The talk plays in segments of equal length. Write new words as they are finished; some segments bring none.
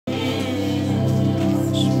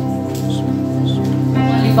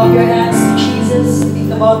Clap your hands to Jesus.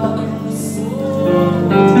 Think about the cross.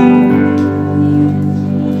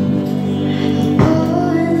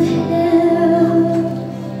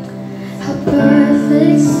 How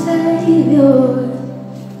perfect Savior,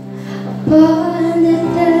 upon the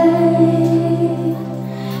day,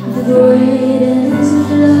 the greatest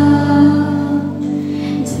love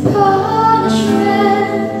to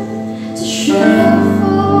punishment, to shed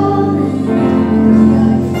fallen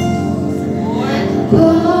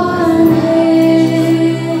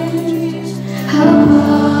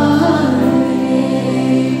upon him,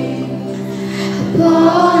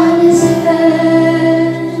 upon his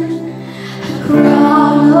head, a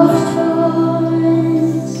crown of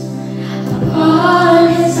thorns, upon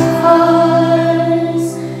his heart,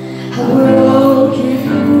 a broken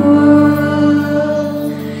world,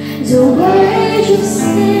 the wage of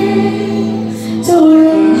sin, the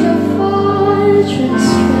wage of all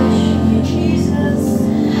transgression, Jesus,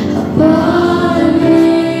 upon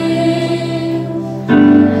him,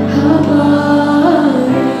 upon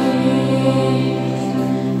him,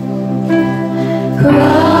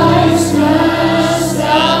 Christ has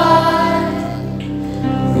died.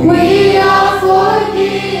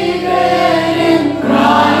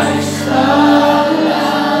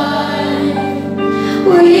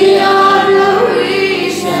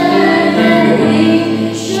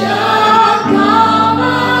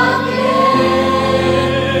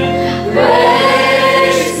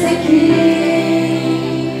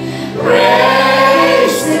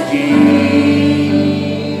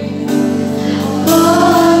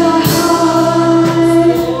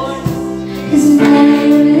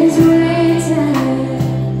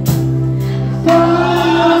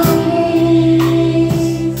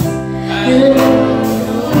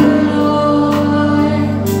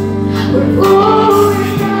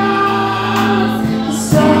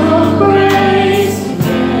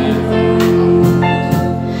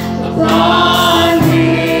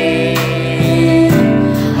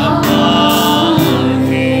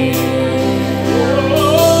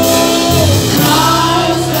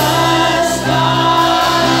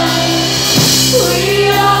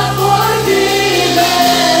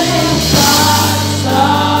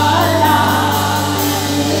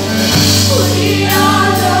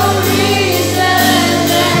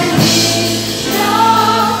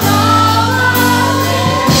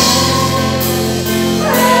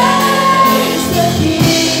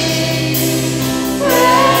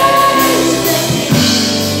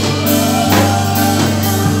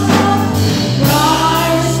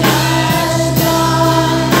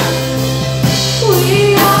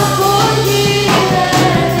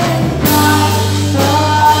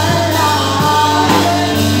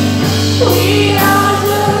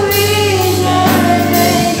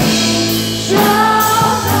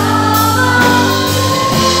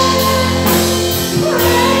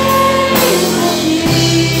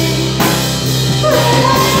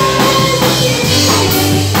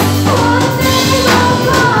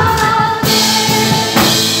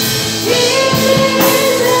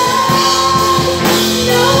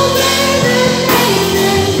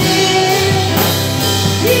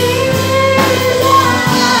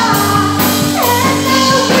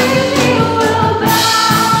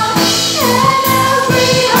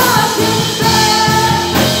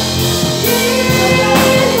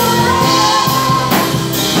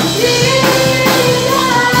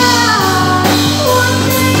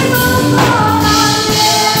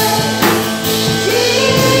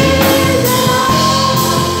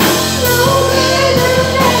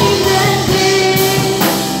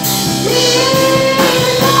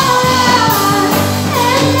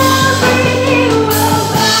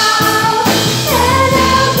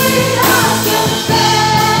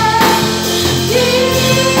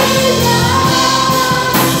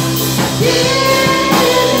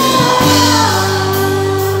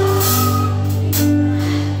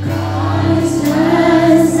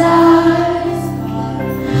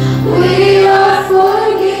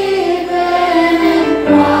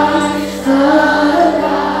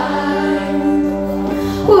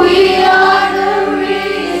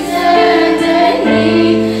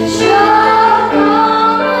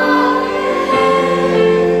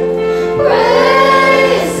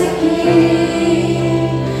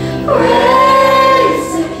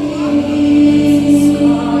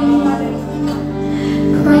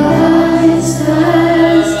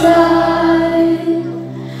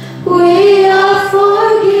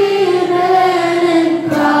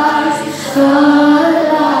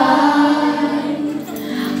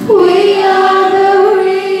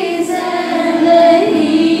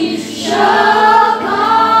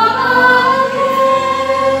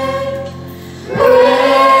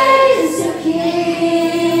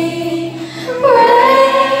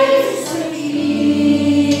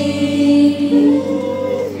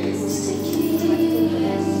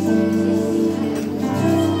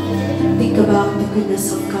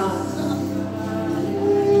 goodness of God.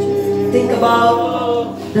 Think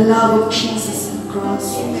about the love of Jesus on the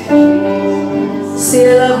cross.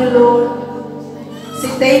 Say, I love you, Lord. Say,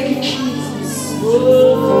 thank you, Jesus.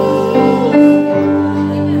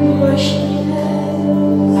 Worship you.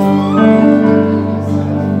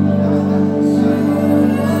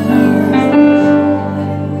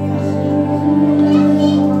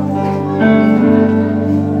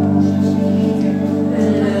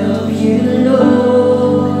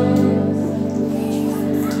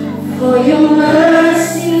 For your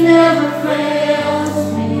mercy never fails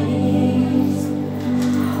me.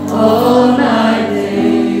 All my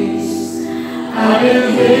days I've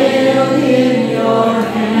been held in your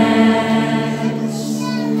hands.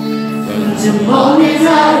 From the moment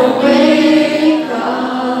I wake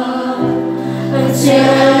up until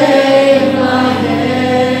I lay my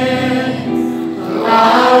head, I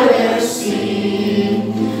will sing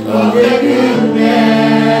of the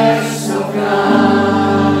goodness of God.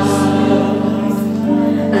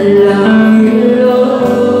 I love you, Lord,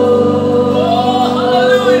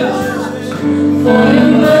 for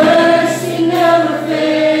your mercy never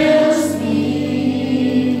fails me.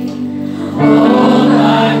 All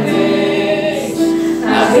my days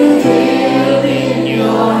I've been held in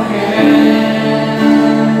your hands.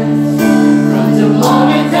 From the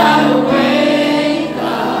moment I wake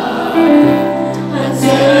up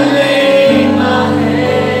until I lay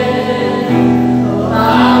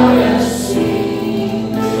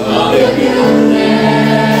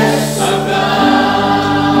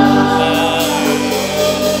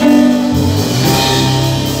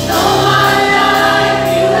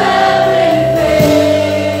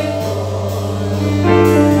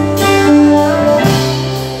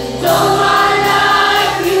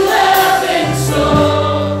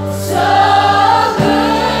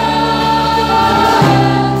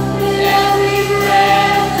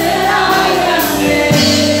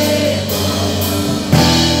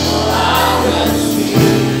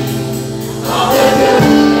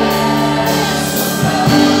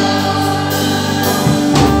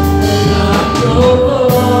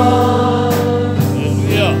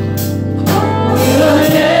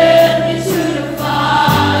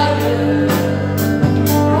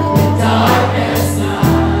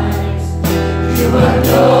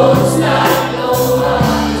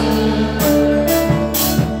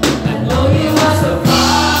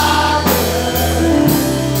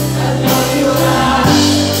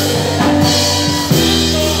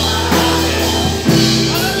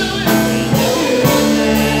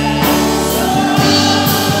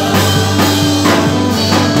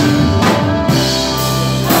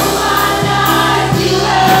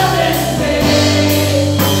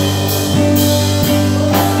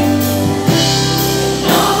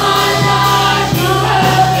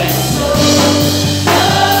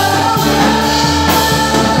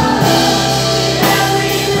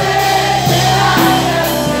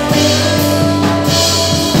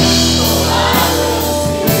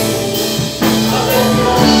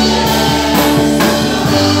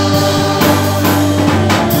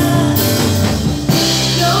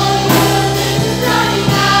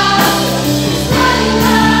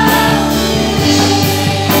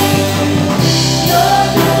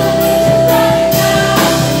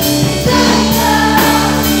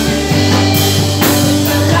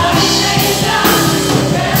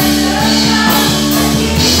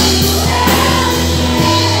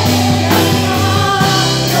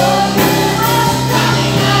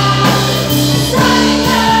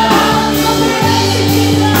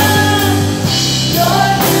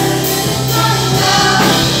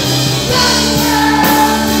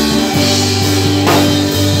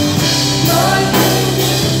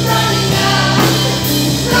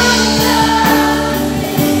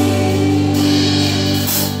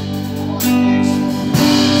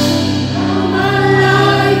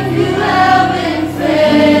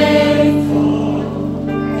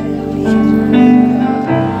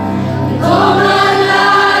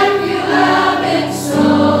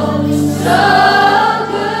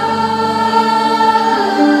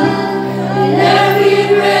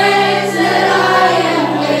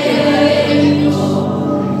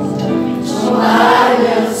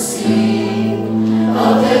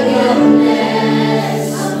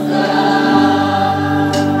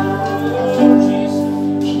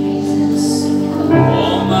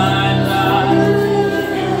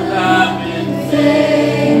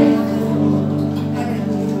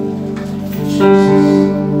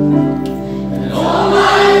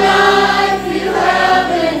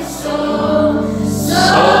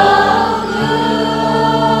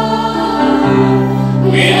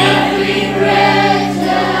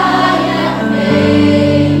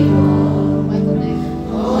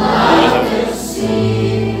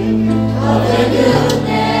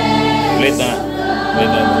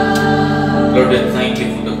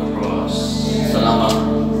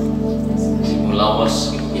lawas,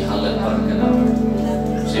 ihalan para ka naman.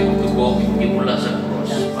 Sa iyong dugo, imula sa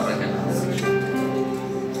cross para ka naman.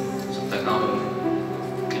 Sa tagaw,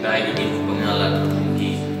 kinahin din yung pangalan,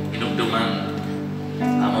 inumduman,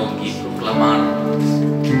 among giproklamar,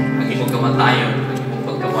 ang imong kamatayon, ang imong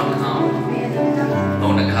pagkawanhaw,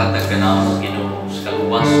 ang naghatag ka na ang Ginoo sa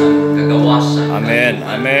kaluwasan, kagawasan, Amen.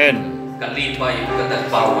 Amen. kalipay,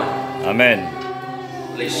 katagpawan. Amen.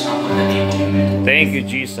 Bless someone na nimo. Thank you,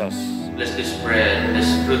 Jesus. Bless this bread, this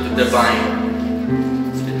fruit of the vine.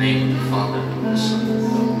 In the name of the Father, the Son, and the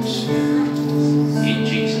Holy Spirit. In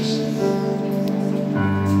Jesus' name.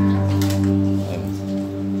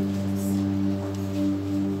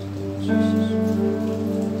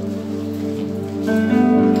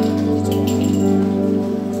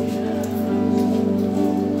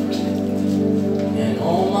 And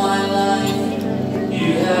all my life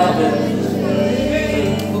you have been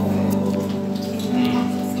faithful.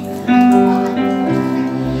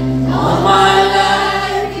 All my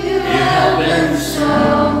life you have been so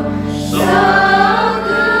good.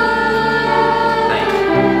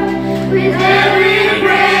 With every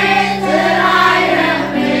breath that I am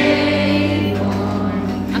able,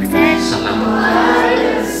 I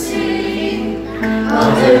will sing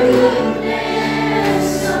of the goodness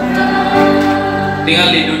of God.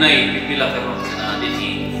 Tingali dunay pipila karon na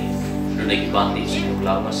dinhi dunay gibati sa inyong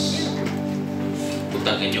lawas.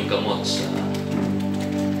 Butang inyong gamot sa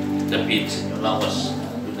dapit sa inyong lawas na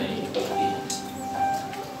dunay pagdi.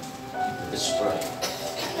 Let's pray.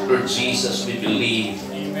 Lord Jesus, we believe.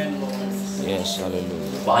 Yes,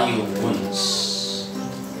 hallelujah. By your wounds,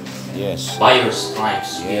 Yes. by your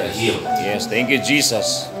stripes, we are Yes. healed. Yes. Thank you,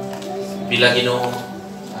 Jesus. Bila Ginoo,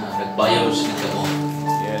 nagbayaw sa kamo.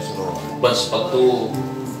 Yes, Lord. Bas pagtu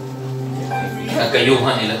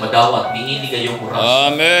nagkayuhan nila madawat, niini kayong oras.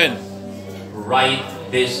 Amen. Right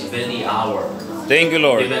this very hour. Thank you,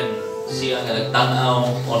 Lord. Even siya nga nagtanaw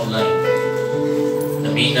online,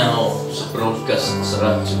 naminaw sa broadcast sa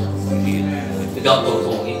radyo. Nagato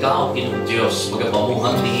kung ikaw, Ginoo Diyos,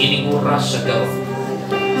 magapamuhan niining oras sa karon.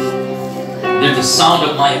 There's the sound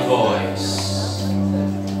of my voice.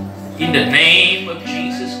 In the name of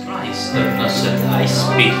Jesus Christ of Nazareth, I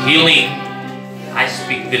speak healing. I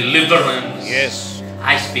speak deliverance. Yes.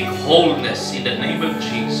 I speak wholeness in the name of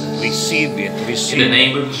Jesus. Receive it. In the Receive it.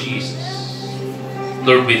 name of Jesus.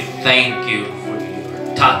 Lord, we thank you for your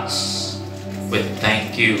touch. We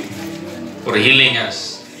thank you for healing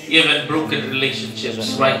us. Even broken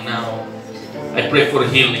relationships right now. I pray for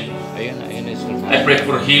healing. Ayun na, ayun na. I pray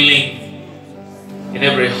for healing in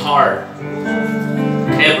every heart.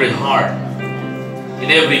 Every heart.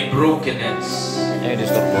 In every brokenness. Ayun na,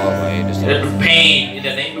 stop mo. Ayun na, In stop. every pain in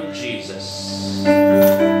the name of Jesus.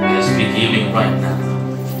 I speak healing right now.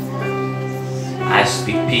 I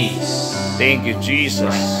speak peace. Thank you,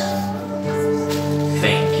 Jesus.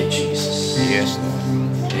 Thank you, Jesus. Yes, Lord.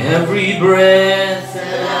 Every breath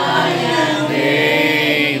that I am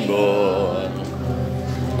Able,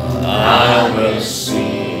 I will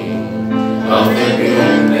sing of the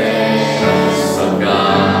goodness of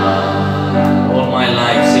God. All my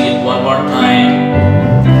life, sing it one more time.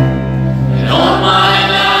 And all my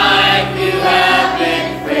life you have been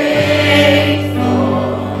faithful.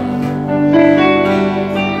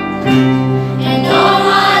 And all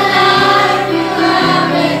my life you have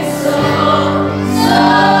been so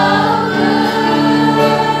good.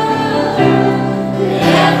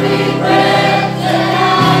 Every breath that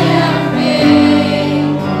I am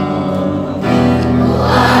able,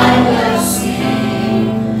 I will sing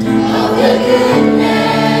of the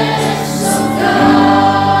goodness of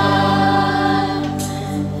God.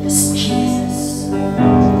 Yes, Jesus.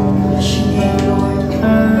 Bless your name, Lord.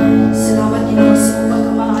 Salamat Ginoo sa iyong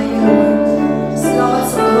pagkamaayo, Lord. Salamat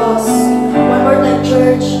sa cross. One more time,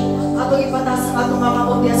 church. Atong ipataas ang atong mga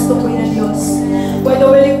kamutyas tukoy na Diyos. Whether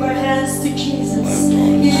we lift our hands to Jesus,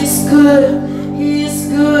 He is good. He is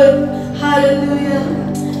good. Hallelujah.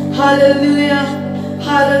 Hallelujah.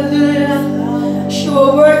 Hallelujah. You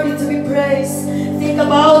are worthy to be praised. Think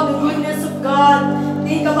about the goodness of God.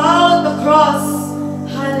 Think about the cross.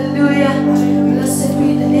 Hallelujah. Blessed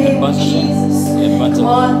be the name of Jesus. Come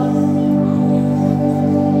on.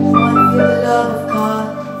 Come on, feel the love of God.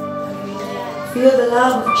 Feel the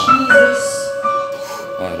love of Jesus.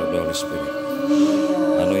 Power of the Holy Spirit.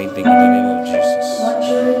 Anointing in the name of Jesus. Come on,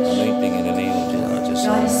 church. Anointing in the name of Jesus.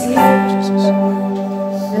 God is In the name of Jesus.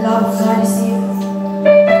 The love of God is here.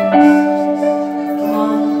 Come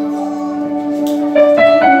on.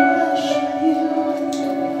 Worship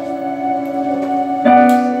you.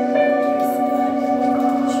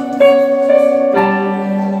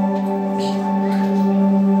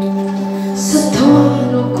 Sa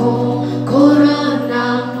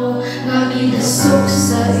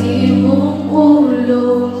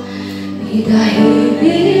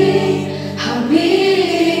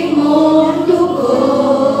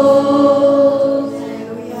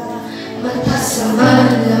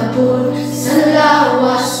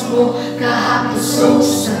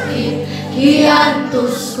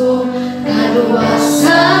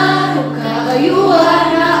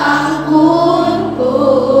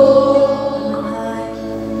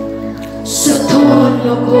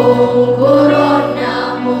Oh,